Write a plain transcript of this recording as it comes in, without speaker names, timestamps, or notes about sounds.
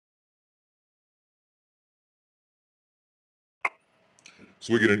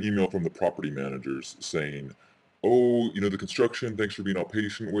So we get an email from the property managers saying, oh, the construction, thanks for being all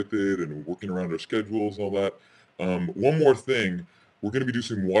patient with it and working around our schedules and all that. One more thing, we're going to be doing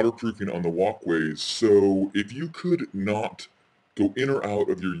some waterproofing on the walkways. So if you could not go in or out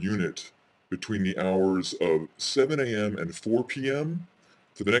of your unit between the hours of 7 a.m. and 4 p.m.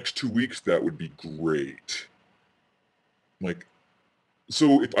 for the next 2 weeks, that would be great. Like,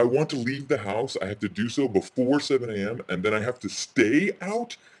 so if I want to leave the house, I have to do so before 7 a.m. and then I have to stay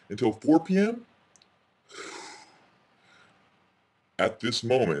out until 4 p.m.? At this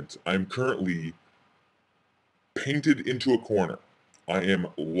moment, I'm currently painted into a corner. I am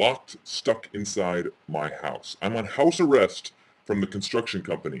locked, stuck inside my house. I'm on house arrest from the construction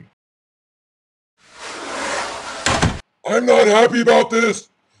company. I'm not happy about this!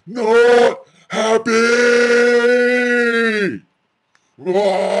 Not happy!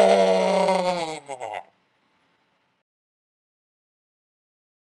 Ah!